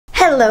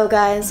Hello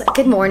guys,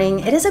 good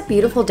morning. It is a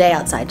beautiful day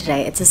outside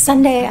today. It's a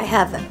Sunday. I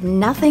have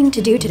nothing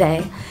to do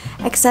today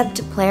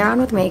except play around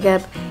with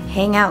makeup,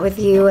 hang out with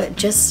you,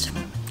 just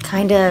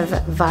kind of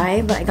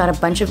vibe. I got a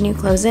bunch of new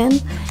clothes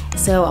in,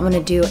 so I'm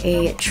gonna do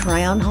a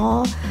try on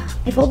haul.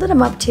 I folded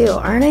them up too.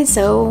 Aren't I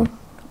so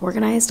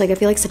organized? Like I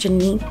feel like such a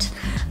neat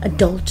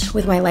adult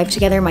with my life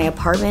together. My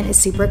apartment is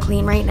super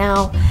clean right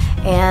now,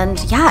 and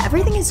yeah,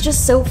 everything is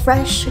just so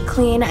fresh,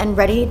 clean, and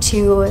ready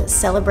to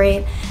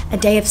celebrate a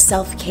day of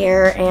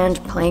self-care and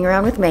playing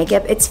around with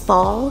makeup. It's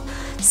fall,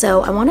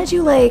 so I want to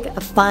do like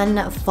a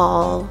fun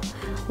fall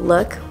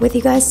look with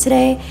you guys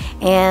today,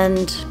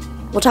 and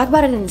we'll talk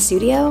about it in the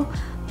studio,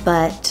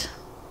 but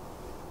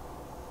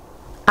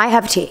I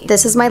have tea.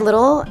 This is my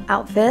little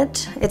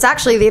outfit. It's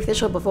actually the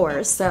official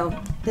before, so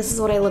this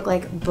is what I look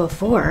like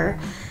before.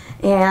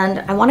 And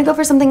I want to go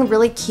for something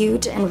really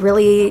cute and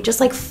really just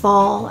like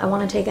fall. I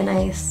want to take a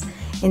nice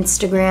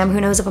Instagram.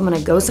 Who knows if I'm going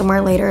to go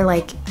somewhere later,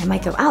 like I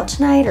might go out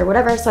tonight or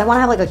whatever. So I want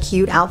to have like a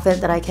cute outfit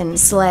that I can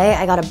slay.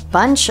 I got a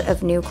bunch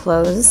of new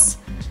clothes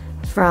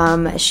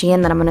from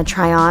SHEIN that I'm going to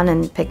try on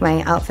and pick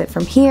my outfit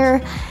from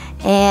here.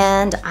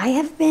 And I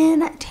have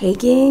been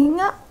taking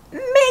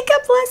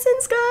makeup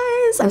lessons,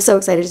 guys. I'm so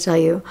excited to tell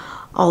you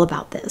all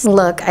about this.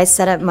 Look, I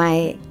set up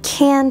my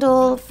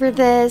candle for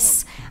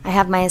this. I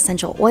have my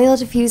essential oil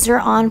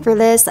diffuser on for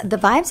this. The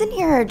vibes in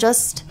here are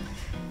just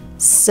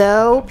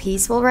so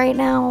peaceful right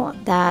now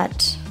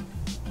that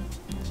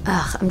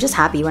I'm just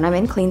happy when I'm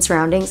in clean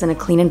surroundings and a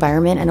clean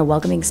environment and a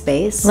welcoming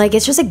space. Like,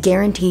 it's just a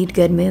guaranteed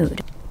good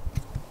mood.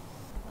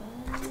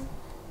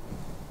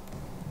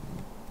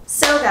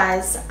 So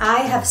guys,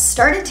 I have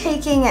started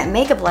taking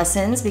makeup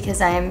lessons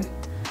because I'm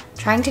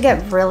trying to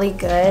get really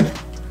good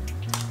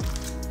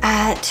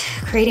at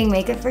creating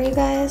makeup for you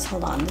guys.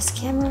 Hold on, this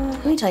camera.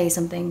 Let me tell you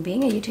something.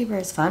 Being a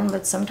YouTuber is fun,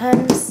 but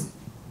sometimes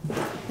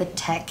the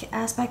tech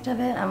aspect of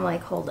it, I'm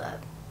like, hold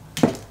up.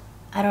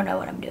 I don't know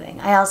what I'm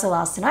doing. I also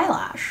lost an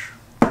eyelash.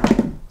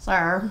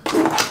 Sorry.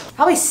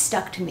 Probably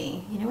stuck to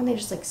me. You know when they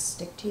just like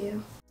stick to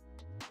you?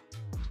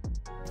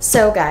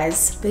 So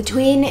guys,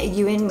 between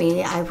you and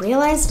me, I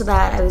realized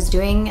that I was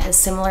doing a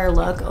similar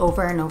look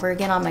over and over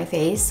again on my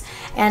face,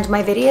 and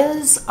my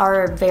videos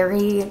are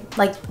very,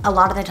 like, a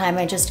lot of the time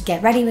I just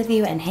get ready with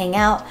you and hang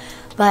out,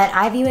 but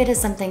I view it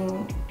as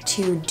something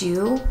to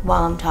do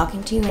while I'm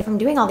talking to you. If I'm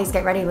doing all these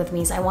get ready with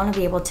me's, I want to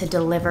be able to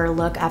deliver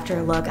look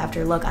after look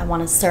after look. I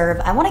want to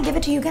serve, I want to give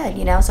it to you good,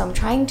 you know? So I'm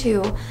trying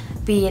to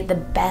be the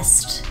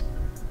best,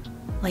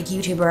 like,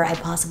 YouTuber I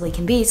possibly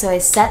can be. So I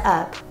set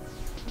up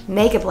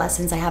makeup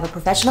lessons. I have a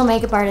professional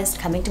makeup artist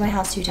coming to my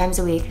house 2 times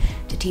a week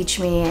to teach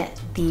me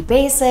the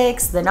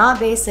basics, the not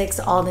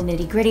basics, all the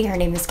nitty gritty. Her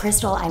name is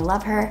Crystal. I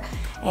love her.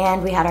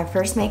 And we had our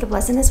first makeup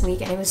lesson this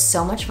week and it was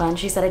so much fun.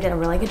 She said I did a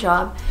really good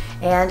job,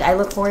 and I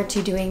look forward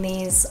to doing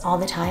these all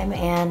the time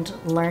and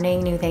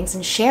learning new things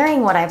and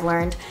sharing what I've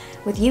learned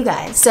with you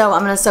guys. So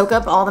I'm gonna soak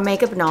up all the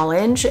makeup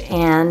knowledge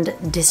and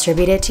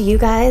distribute it to you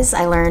guys.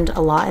 I learned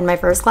a lot in my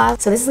first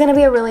class. So this is gonna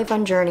be a really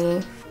fun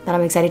journey that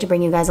I'm excited to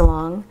bring you guys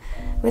along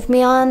with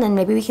me on, and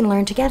maybe we can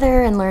learn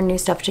together and learn new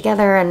stuff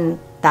together, and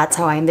that's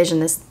how I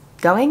envision this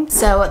going.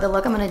 So the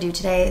look I'm gonna do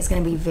today is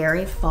gonna be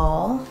very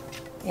fall,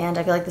 and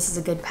I feel like this is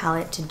a good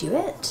palette to do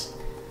it.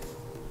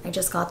 I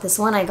just got this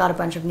one. I got a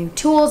bunch of new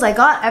tools. I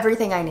got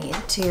everything I need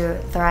to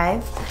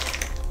thrive.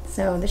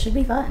 So this should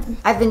be fun.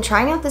 I've been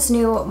trying out this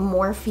new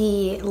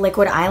Morphe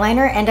liquid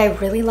eyeliner and I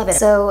really love it.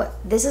 So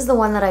this is the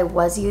one that I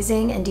was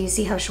using, and do you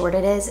see how short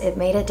it is? It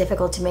made it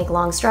difficult to make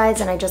long strides,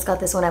 and I just got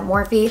this one at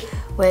Morphe,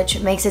 which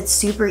makes it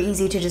super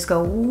easy to just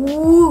go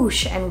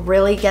whoosh and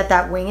really get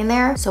that wing in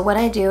there. So what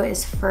I do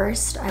is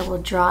first I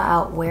will draw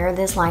out where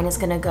this line is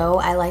gonna go.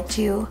 I like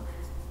to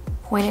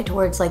point it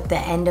towards like the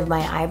end of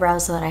my eyebrow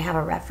so that I have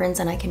a reference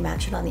and I can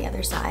match it on the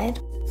other side.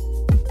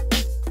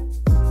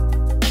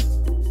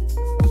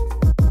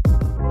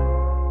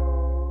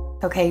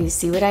 Okay, you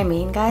see what I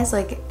mean, guys?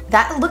 Like,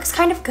 that looks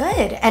kind of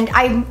good. And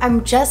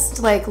I'm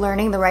just like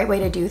learning the right way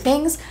to do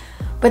things.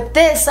 But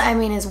this, I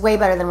mean, is way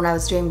better than what I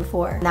was doing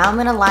before. Now I'm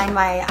gonna line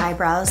my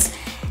eyebrows,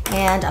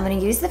 and I'm gonna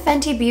use the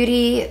Fenty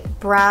Beauty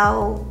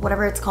brow,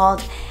 whatever it's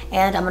called,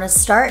 and I'm gonna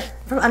start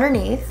from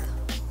underneath,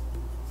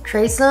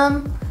 trace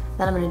them,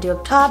 then I'm gonna do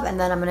up top, and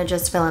then I'm gonna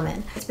just fill them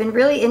in. It's been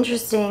really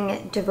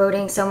interesting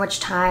devoting so much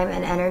time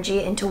and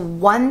energy into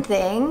one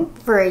thing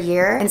for a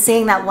year and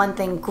seeing that one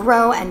thing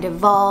grow and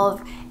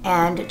evolve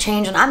and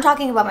change. And I'm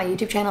talking about my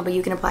YouTube channel, but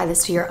you can apply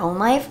this to your own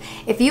life.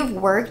 If you've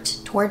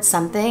worked towards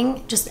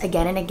something just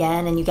again and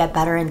again, and you get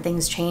better and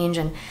things change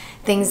and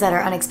things that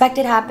are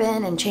unexpected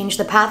happen and change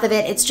the path of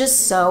it, it's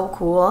just so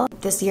cool.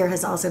 This year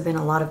has also been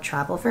a lot of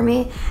travel for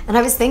me, and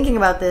I was thinking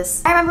about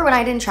this. I remember when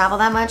I didn't travel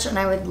that much and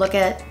I would look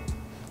at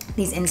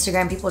these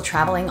Instagram people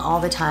traveling all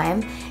the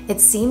time. It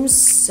seems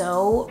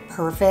so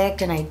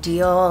perfect and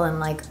ideal, and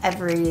like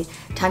every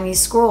time you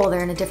scroll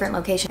they're in a different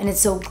location and it's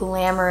so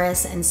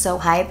glamorous and so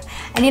hype.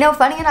 And you know,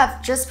 funny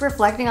enough, just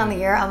reflecting on the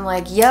year, I'm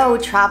like, yo,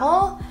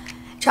 travel's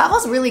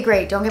really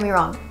great, don't get me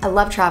wrong. I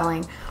love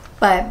traveling,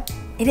 but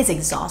it is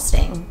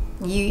exhausting.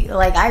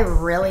 I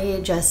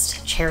really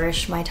just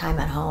cherish my time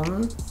at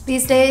home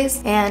these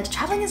days, and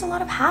traveling is a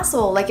lot of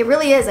hassle. Like, it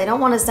really is. I don't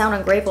want to sound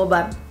ungrateful,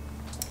 but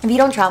if you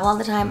don't travel all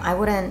the time, I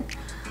wouldn't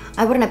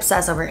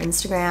obsess over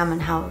Instagram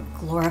and how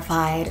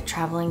glorified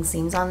traveling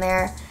seems on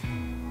there.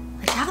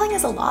 Like, traveling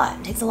is a lot.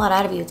 It takes a lot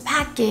out of you. It's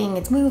packing,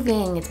 it's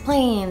moving, it's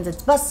planes,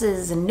 it's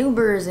buses and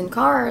Ubers and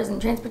cars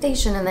and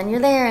transportation, and then you're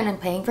there and then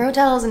paying for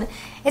hotels, and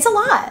it's a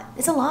lot.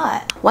 It's a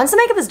lot. Once the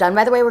makeup is done,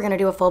 by the way, we're gonna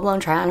do a full-blown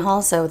try-on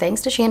haul, so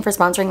thanks to SHEIN for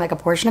sponsoring like a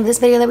portion of this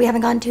video that we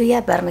haven't gotten to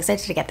yet, but I'm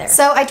excited to get there.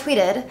 So I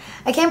tweeted,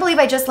 I can't believe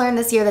I just learned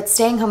this year that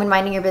staying home and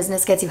minding your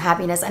business gets you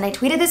happiness, and I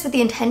tweeted this with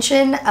the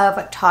intention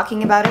of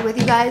talking about it with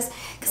you guys,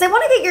 because I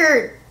wanna get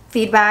your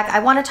feedback. I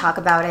wanna talk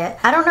about it.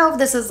 I don't know if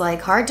this is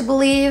like hard to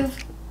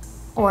believe,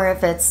 or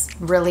if it's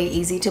really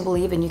easy to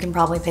believe and you can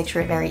probably picture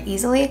it very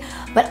easily.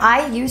 But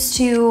I used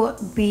to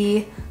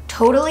be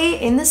totally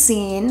in the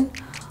scene,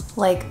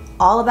 like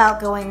all about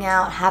going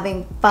out,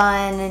 having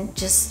fun, and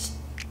just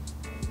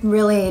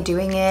really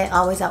doing it,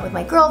 always out with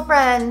my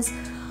girlfriends,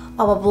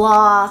 blah, blah,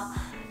 blah.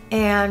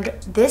 And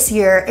this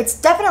year, it's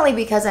definitely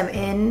because I'm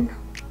in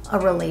a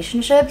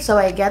relationship, so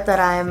I get that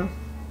I'm,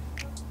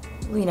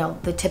 you know,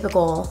 the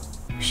typical,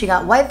 she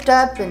got wifed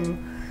up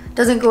and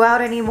doesn't go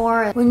out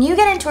anymore. When you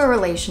get into a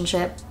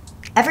relationship,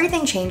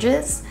 everything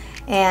changes,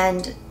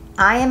 and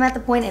I am at the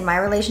point in my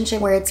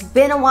relationship where it's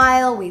been a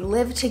while, we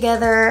live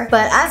together,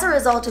 but as a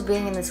result of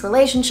being in this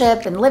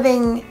relationship and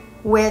living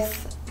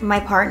with my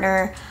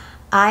partner,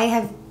 I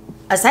have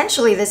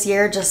essentially this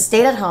year just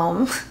stayed at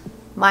home,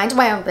 mind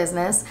my own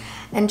business,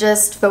 and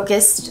just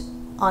focused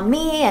on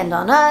me and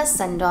on us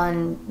and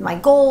on my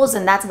goals,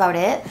 and that's about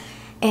it.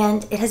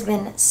 And it has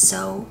been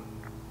so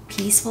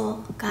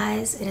peaceful,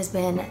 guys. It has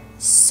been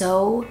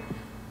so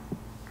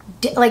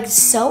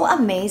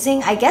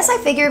amazing. I guess I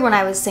figured when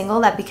I was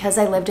single that because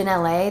I lived in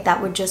LA, that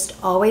would just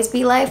always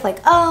be life. Like,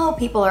 oh,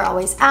 people are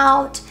always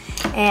out,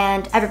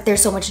 and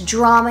there's so much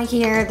drama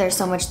here, there's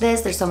so much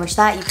this, there's so much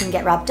that, you can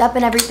get wrapped up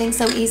in everything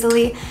so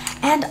easily.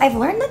 And I've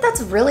learned that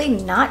that's really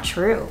not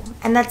true,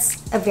 and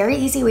that's a very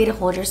easy way to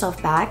hold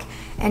yourself back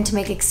and to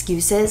make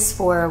excuses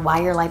for why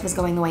your life is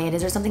going the way it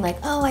is, or something like,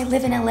 oh, I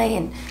live in LA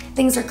and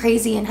things are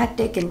crazy and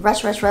hectic and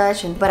rush,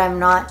 but I'm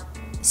not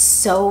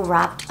so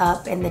wrapped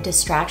up in the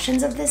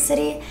distractions of this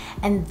city,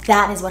 and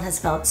that is what has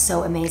felt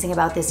so amazing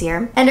about this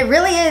year. And it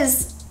really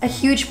is a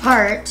huge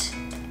part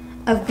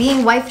of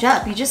being wifed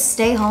up. You just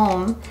stay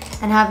home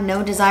and have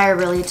no desire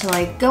really to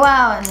like go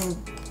out and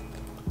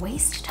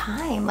waste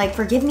time. Like,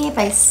 forgive me if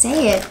I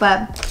say it,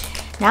 but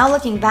now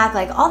looking back,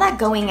 like all that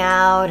going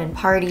out and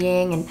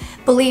partying, and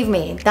believe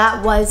me,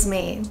 that was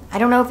me. I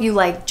don't know if you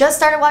like just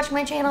started watching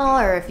my channel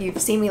or if you've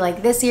seen me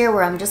like this year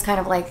where I'm just kind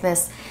of like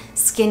this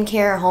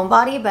skincare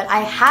homebody, but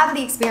I have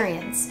the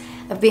experience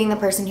of being the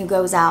person who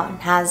goes out and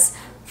has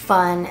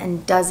fun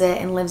and does it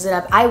and lives it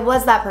up. I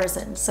was that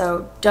person,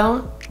 so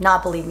don't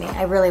not believe me.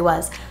 I really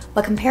was.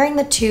 But comparing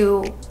the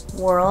two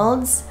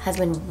worlds has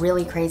been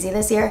really crazy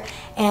this year,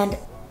 and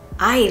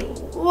I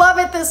love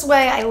it this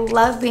way. I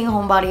love being a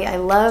homebody. I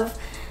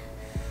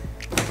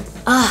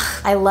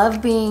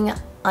love being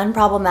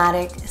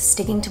unproblematic,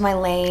 sticking to my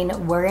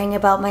lane, worrying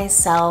about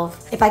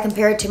myself. If I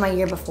compare it to my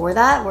year before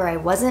that, where I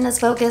wasn't as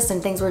focused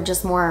and things were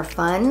just more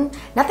fun,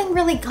 nothing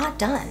really got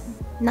done.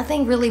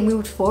 Nothing really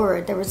moved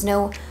forward. There was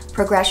no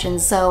progression.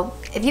 So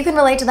if you can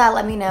relate to that,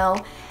 let me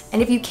know.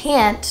 And if you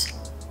can't,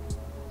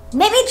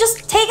 maybe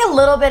just take a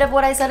little bit of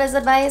what I said as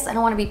advice. I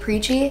don't want to be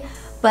preachy,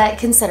 but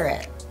consider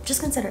it.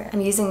 Just consider it.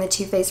 I'm using the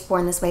Too Faced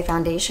Born This Way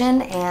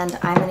foundation, and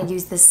I'm going to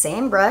use the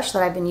same brush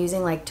that I've been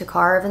using like to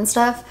carve and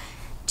stuff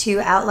to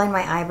outline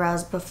my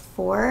eyebrows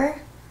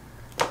before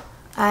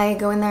I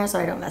go in there so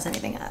I don't mess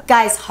anything up.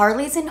 Guys,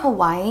 Harley's in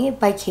Hawaii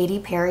by Katy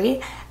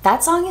Perry.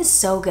 That song is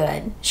so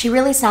good. She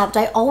really snapped.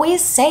 I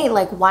always say,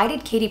 like, why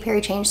did Katy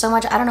Perry change so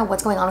much? I don't know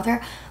what's going on with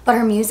her, but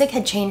her music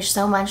had changed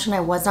so much and I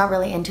was not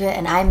really into it,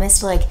 and I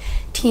missed like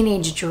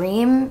Teenage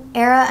Dream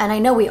era, and I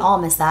know we all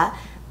miss that.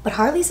 But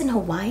Harley's in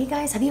Hawaii,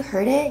 guys, have you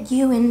heard it?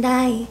 You and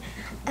I,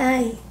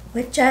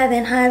 we're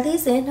driving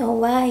Harleys in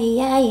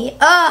Hawaii.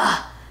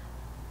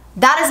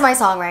 That is my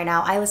song right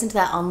now. I listen to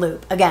that on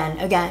loop again.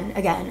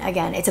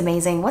 It's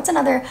amazing. What's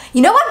another?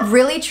 You know what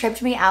really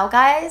tripped me out,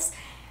 guys?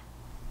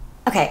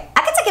 Okay,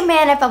 I can take a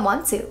man if I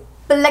want to,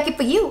 but lucky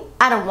for you,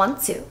 I don't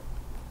want to.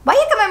 Why are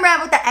you coming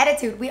around with that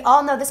attitude? We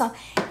all know this song.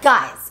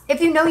 Guys, if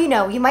you know, you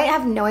know. You might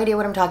have no idea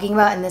what I'm talking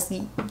about, and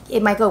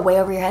it might go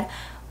way over your head.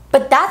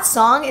 But that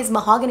song is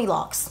Mahogany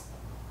Locks.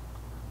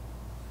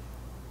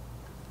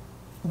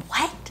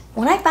 What?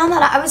 When I found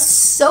that out, I was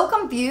so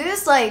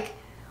confused. Like,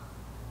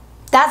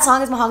 that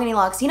song is Mahogany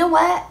Locks. You know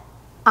what?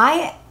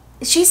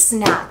 She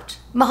snapped.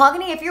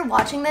 Mahogany, if you're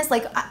watching this,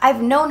 like,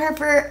 I've known her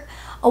for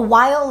a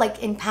while,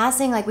 like, in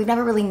passing. Like, we've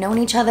never really known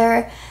each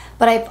other.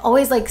 But I've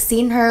always, like,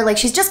 seen her. Like,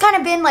 she's just kind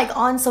of been, like,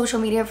 on social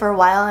media for a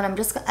while. And I'm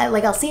just,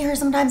 like, I'll see her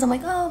sometimes. I'm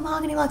like, oh,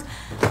 Mahogany Locks.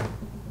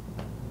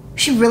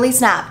 She really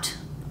snapped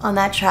on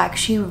that track.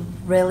 She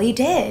really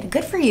did.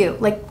 Good for you.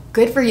 Like,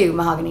 good for you,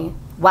 Mahogany.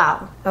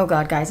 Wow. Oh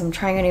God, guys, I'm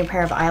trying a new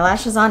pair of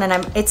eyelashes on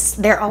and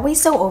they're always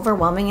so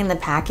overwhelming in the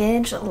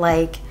package.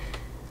 Like,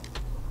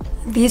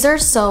 these are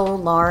so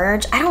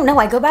large. I don't know,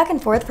 I go back and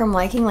forth from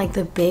liking like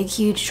the big,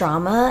 huge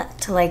drama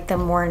to like the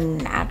more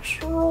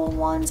natural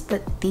ones,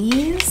 but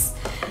these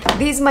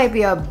might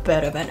be a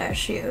bit of an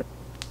issue.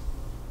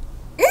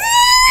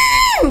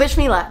 Wish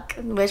me luck.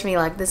 Wish me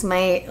luck. This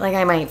might, like,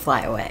 I might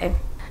fly away.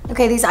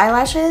 Okay, these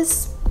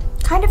eyelashes,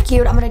 kind of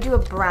cute. I'm gonna do a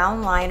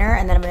brown liner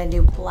and then I'm gonna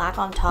do black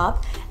on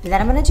top. And then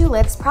I'm gonna do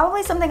lips,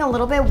 probably something a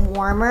little bit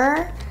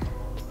warmer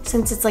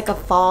since it's like a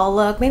fall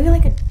look. Maybe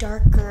like a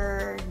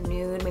darker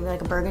nude, maybe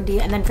like a burgundy.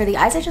 And then for the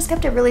eyes, I just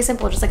kept it really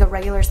simple, just like a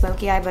regular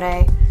smoky eye, but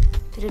I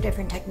did a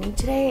different technique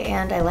today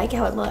and I like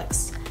how it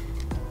looks.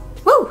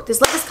 Woo,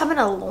 this look is coming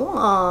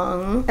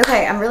along.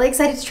 Okay, I'm really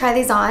excited to try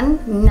these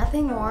on.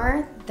 Nothing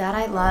more that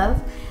I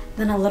love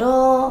than a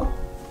little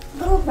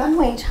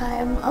runway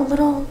time, a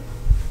little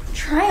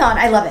try on.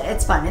 I love it,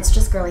 it's fun, it's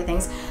just girly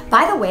things.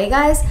 By the way,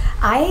 guys,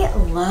 I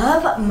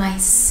love my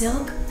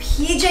silk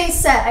PJ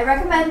set. I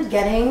recommend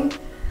getting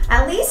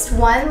at least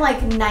one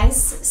like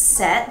nice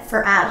set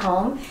for at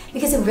home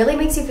because it really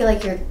makes you feel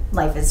like your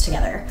life is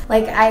together.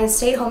 Like, I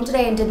stayed home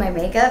today and did my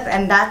makeup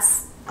and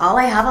that's all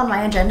I have on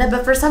my agenda,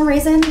 but for some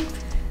reason,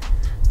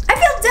 I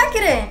feel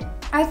decadent.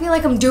 I feel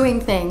like I'm doing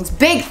things,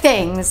 big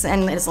things,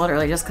 and it's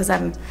literally just because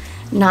I'm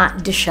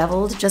not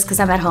disheveled, just because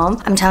I'm at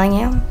home. I'm telling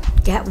you,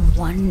 get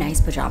one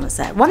nice pajama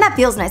set. One that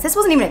feels nice. This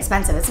wasn't even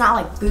expensive. It's not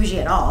like bougie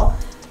at all,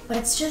 but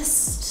it's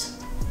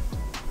just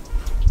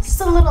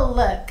a little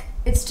look.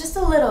 It's just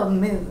a little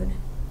mood,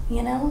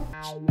 you know?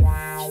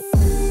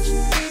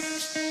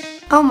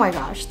 Oh my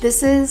gosh,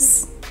 this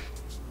is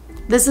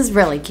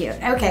really cute.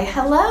 Okay,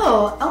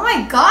 hello. Oh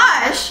my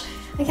gosh.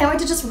 I can't wait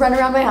to just run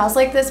around my house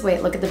like this.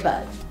 Wait, look at the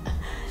butt.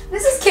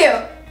 This is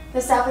cute.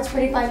 This outfit's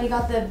pretty fun. You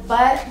got the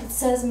butt that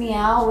says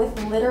meow with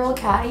literal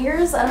cat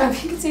ears. I don't know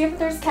if you can see it, but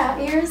there's cat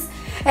ears.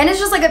 And it's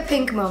just like a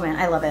pink moment.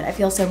 I love it. I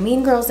feel so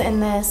Mean Girls in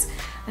this.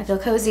 I feel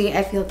cozy,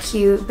 I feel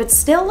cute, but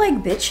still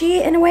like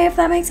bitchy in a way, if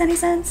that makes any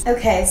sense.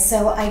 Okay,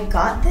 so I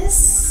got this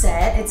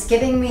set. It's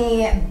giving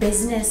me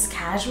business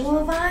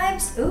casual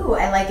vibes. Ooh,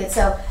 I like it.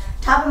 So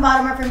top and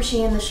bottom are from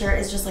SHEIN. The shirt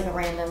is just like a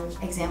random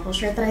example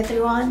shirt that I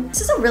threw on.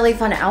 This is a really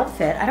fun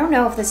outfit. I don't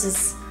know if this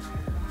is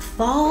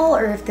fall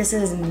or if this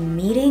is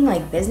meeting,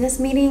 like business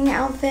meeting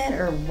outfit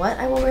or what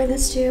I will wear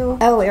this to.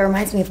 Oh, it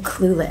reminds me of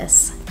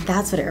Clueless.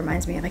 That's what it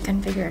reminds me of. I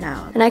couldn't figure it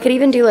out. And I could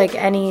even do like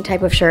any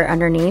type of shirt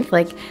underneath.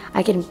 Like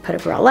I can put a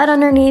bralette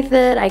underneath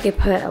it. I could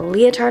put a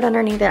leotard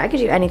underneath it. I could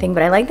do anything,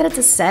 but I like that it's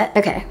a set.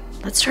 Okay,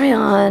 let's try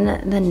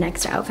on the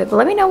next outfit. But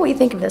let me know what you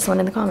think of this one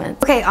in the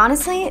comments. Okay,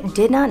 honestly,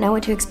 did not know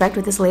what to expect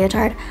with this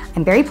leotard.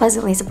 I'm very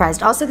pleasantly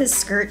surprised. Also, this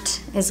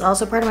skirt is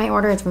also part of my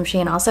order. It's from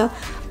SHEIN also.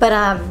 But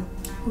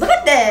look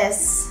at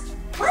this.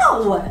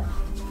 Wow.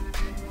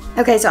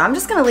 Okay, so I'm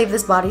just gonna leave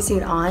this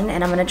bodysuit on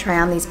and I'm gonna try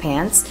on these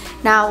pants.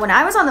 Now, when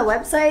I was on the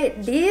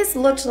website, these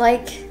looked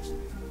like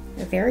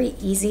a very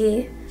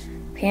easy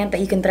pant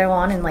that you can throw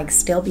on and like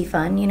still be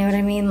fun, you know what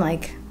I mean?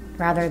 Like,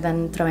 rather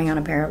than throwing on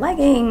a pair of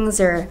leggings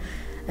or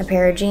a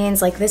pair of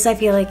jeans. Like this I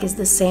feel like is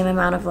the same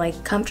amount of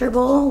like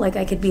comfortable. Like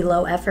I could be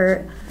low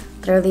effort,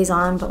 throw these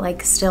on, but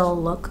like still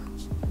look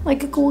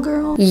like a cool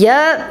girl.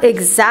 Yep,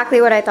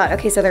 exactly what I thought.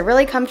 Okay, so they're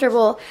really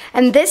comfortable.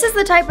 And this is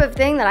the type of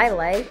thing that I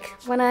like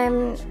when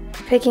I'm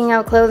picking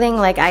out clothing.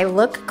 Like I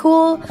look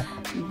cool,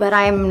 but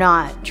I'm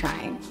not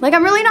trying. Like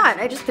I'm really not.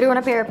 I just threw on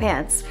a pair of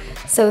pants.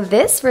 So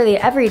this for the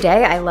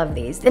everyday, I love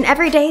these. An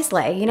everyday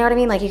sleigh, you know what I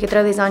mean? Like you could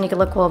throw these on, you could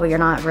look cool, but you're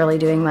not really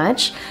doing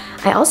much.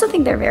 I also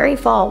think they're very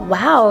fall.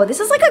 Wow, this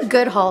is like a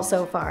good haul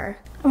so far.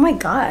 Oh my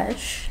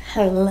gosh,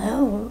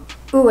 hello.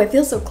 Ooh, I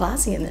feel so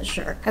classy in this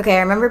shirt. Okay,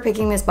 I remember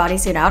picking this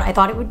bodysuit out. I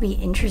thought it would be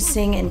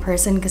interesting in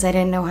person because I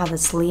didn't know how the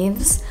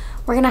sleeves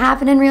were gonna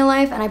happen in real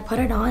life, and I put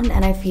it on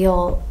and I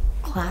feel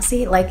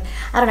classy. Like,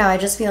 I don't know, I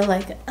just feel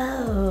like,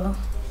 oh.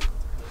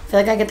 I feel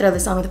like I could throw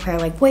this on with a pair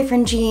of like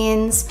boyfriend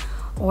jeans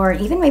or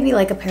even maybe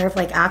like a pair of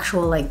like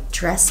actual like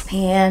dress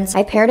pants.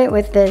 I paired it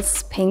with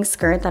this pink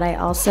skirt that I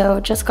also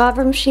just got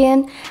from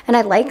SHEIN, and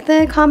I like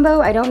the combo.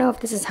 I don't know if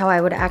this is how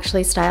I would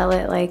actually style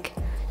it, like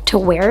to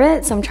wear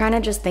it, so I'm trying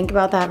to just think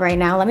about that right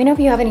now. Let me know if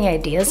you have any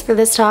ideas for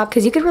this top,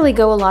 because you could really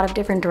go a lot of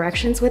different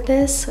directions with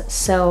this.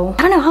 So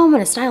I don't know how I'm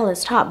gonna style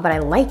this top, but I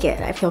like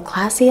it. I feel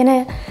classy in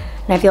it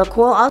and I feel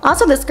cool.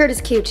 Also, the skirt is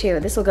cute too.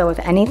 This will go with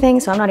anything,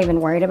 so I'm not even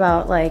worried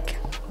about like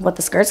what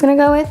the skirt's gonna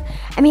go with.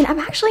 I mean, I'm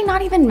actually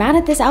not even mad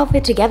at this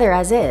outfit together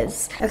as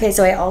is. Okay,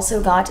 so I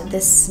also got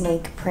this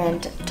snake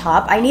print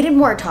top. I needed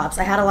more tops.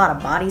 I had a lot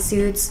of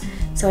bodysuits,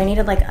 so I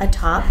needed like a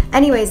top.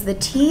 Anyways, the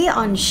tee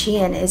on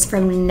SHEIN is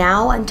from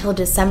now until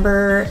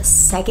December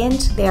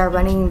 2nd. They are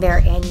running their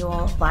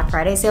annual Black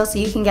Friday sale, so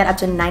you can get up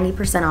to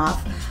 90%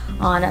 off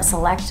on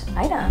select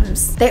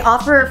items. They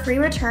offer free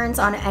returns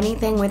on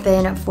anything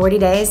within 40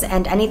 days,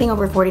 and anything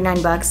over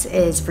 49 bucks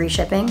is free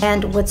shipping.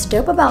 And what's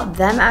dope about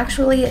them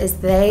actually is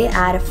they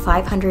add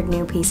 500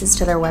 new pieces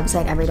to their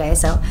website every day.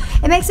 So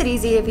it makes it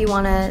easy if you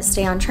wanna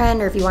stay on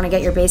trend or if you wanna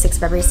get your basics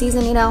of every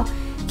season, you know.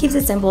 keeps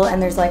it simple,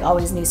 and there's like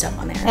always new stuff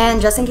on there.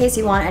 And just in case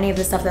you want any of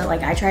the stuff that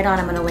like I tried on,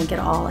 I'm gonna link it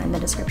all in the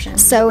description.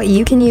 So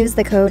you can use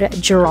the code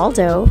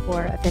Giraldo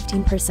for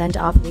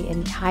 15% off the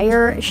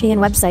entire SHEIN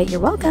website. You're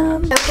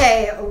welcome.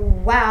 Okay,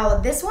 wow,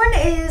 this one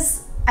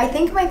is, I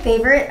think, my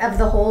favorite of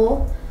the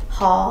whole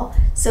haul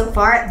so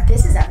far.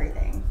 This is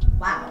everything.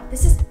 Wow,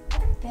 this is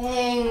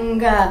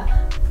everything.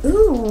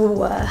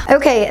 Ooh.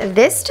 Okay,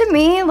 this to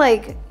me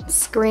like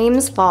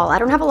screams fall. I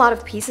don't have a lot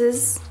of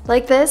pieces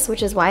like this,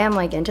 which is why I'm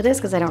like into this,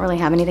 because I don't really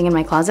have anything in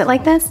my closet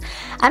like this.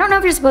 I don't know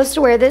if you're supposed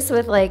to wear this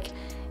with like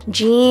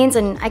jeans,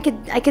 and I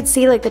could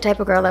see like the type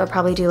of girl that would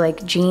probably do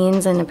like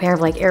jeans and a pair of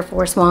like Air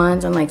Force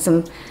Ones and like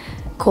some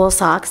cool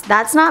socks.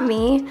 That's not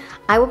me.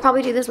 I would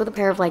probably do this with a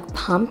pair of like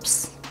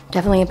pumps.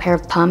 Definitely a pair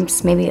of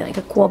pumps, maybe like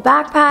a cool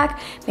backpack,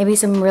 maybe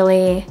some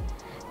really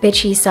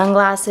bitchy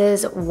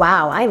sunglasses.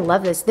 Wow, I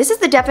love this. This is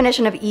the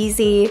definition of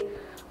easy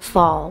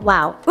fall.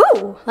 Wow.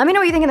 Ooh, let me know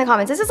what you think in the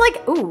comments. This is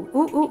like, ooh,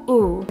 ooh, ooh,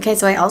 ooh. Okay,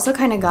 so I also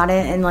kind of got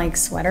it in like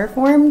sweater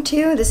form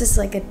too. This is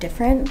like a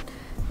different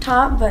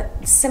top,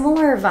 but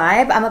similar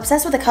vibe. I'm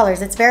obsessed with the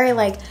colors. It's very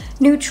like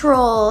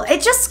neutral.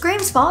 It just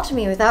screams fall to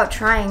me without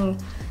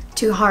trying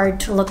too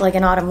hard to look like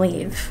an autumn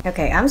leaf.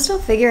 Okay, I'm still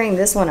figuring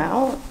this one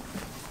out.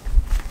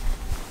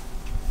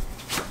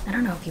 I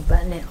don't know if you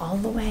button it all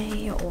the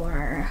way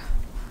or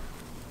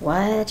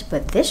what,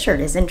 but this shirt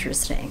is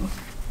interesting,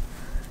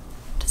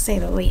 to say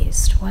the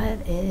least.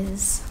 What?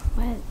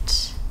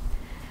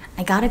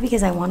 I got it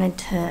because I wanted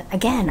to,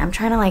 again, I'm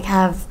trying to like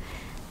have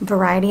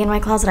variety in my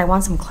closet. I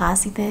want some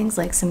classy things,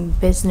 like some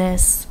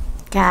business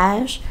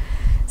cash.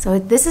 So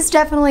this is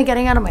definitely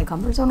getting out of my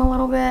comfort zone a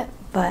little bit,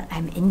 but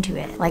I'm into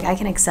it. Like I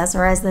can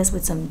accessorize this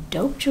with some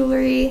dope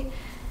jewelry,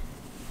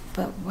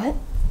 but what?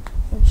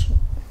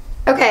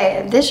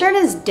 Okay, this shirt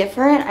is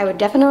different. I would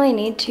definitely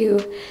need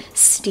to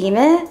steam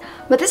it,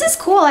 but this is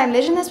cool. I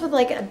envision this with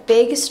like a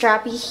big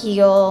strappy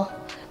heel,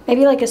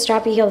 maybe like a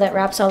strappy heel that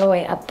wraps all the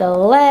way up the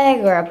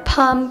leg, or a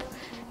pump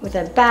with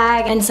a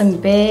bag and some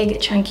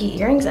big chunky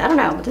earrings. I don't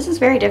know, but this is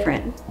very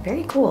different.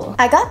 Very cool.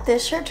 I got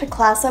this shirt to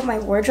class up my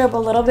wardrobe a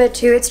little bit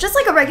too. It's just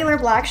like a regular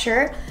black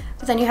shirt,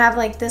 but then you have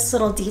like this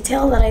little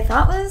detail that I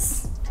thought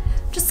was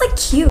just like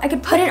cute. I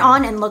could put it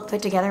on and look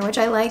put together, which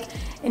I like,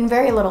 in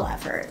very little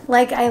effort.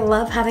 Like I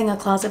love having a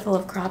closet full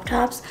of crop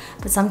tops,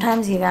 but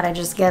sometimes you gotta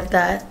just get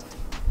that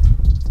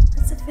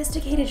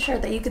sophisticated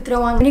shirt that you could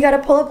throw on when you gotta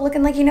pull up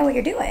looking like you know what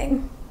you're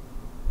doing.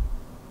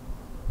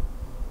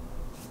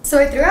 So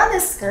I threw on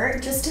this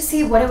skirt just to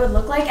see what it would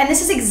look like, and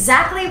this is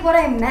exactly what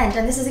I meant,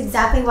 and this is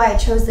exactly why I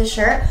chose this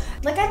shirt.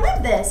 Like I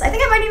like this. I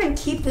think I might even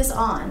keep this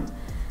on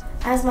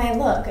as my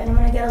look, and I'm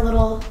gonna get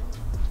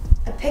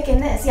a pic in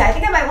this. Yeah, I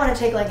think I might want to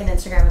take like an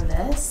Instagram of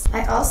this.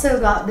 I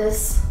also got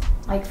this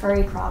like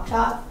furry crop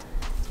top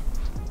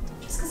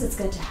just because it's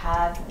good to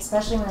have,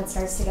 especially when it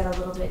starts to get a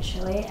little bit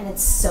chilly, and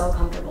it's so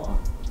comfortable.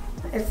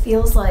 It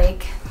feels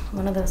like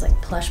one of those like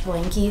plush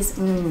blankies.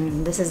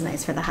 This is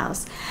nice for the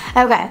house.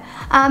 Okay,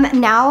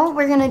 now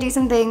we're gonna do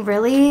something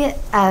really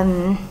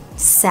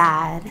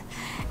sad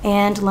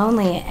and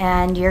lonely,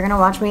 and you're gonna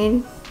watch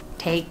me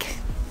take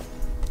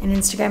an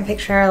Instagram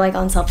picture like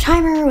on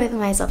self-timer with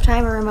my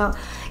self-timer remote.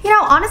 You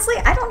know, honestly,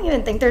 I don't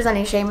even think there's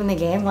any shame in the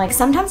game. Like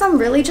sometimes I'm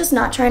really just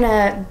not trying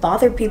to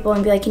bother people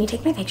and be like, can you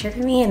take my picture for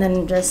me? And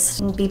then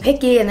just be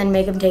picky and then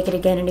make them take it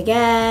again and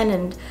again.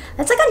 And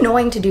that's like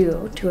annoying to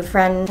do to a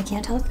friend. I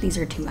can't tell if these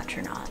are too much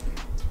or not.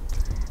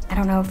 I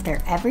don't know if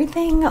they're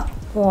everything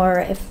or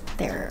if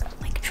they're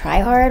like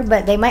try hard,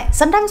 but they might,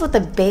 sometimes with the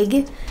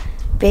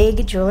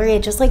big jewelry,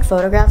 it just like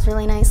photographs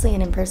really nicely,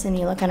 and in person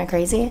you look kind of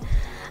crazy.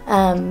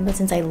 But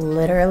since I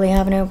literally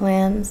have no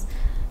plans,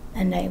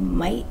 and I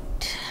might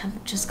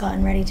have just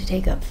gotten ready to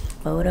take a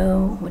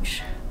photo,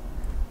 which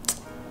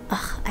I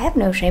have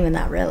no shame in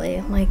that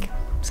really. Like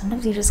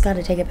sometimes you just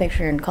gotta take a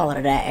picture and call it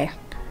a day.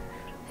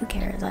 Who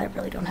cares? I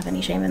really don't have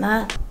any shame in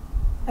that.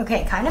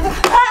 Okay, kind of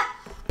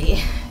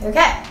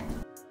okay.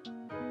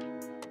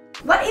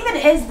 What even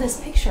is this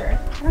picture?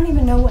 I don't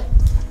even know what.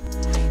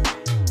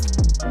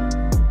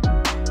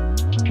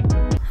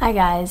 Hi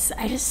guys,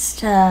 I just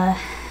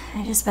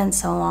spent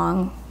so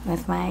long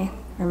with my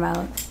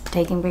remote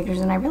taking pictures,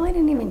 and I really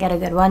didn't even get a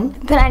good one.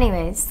 But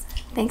anyways,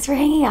 thanks for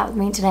hanging out with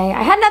me today.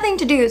 I had nothing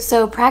to do,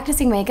 so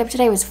practicing makeup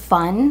today was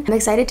fun. I'm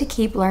excited to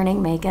keep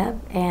learning makeup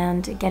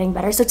and getting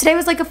better. So today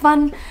was like a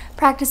fun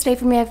practice day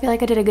for me. I feel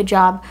like I did a good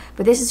job,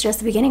 but this is just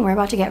the beginning. We're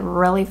about to get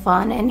really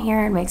fun in here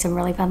and make some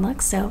really fun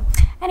looks. So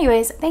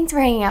anyways, thanks for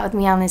hanging out with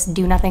me on this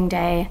do nothing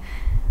day.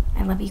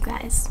 I love you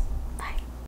guys.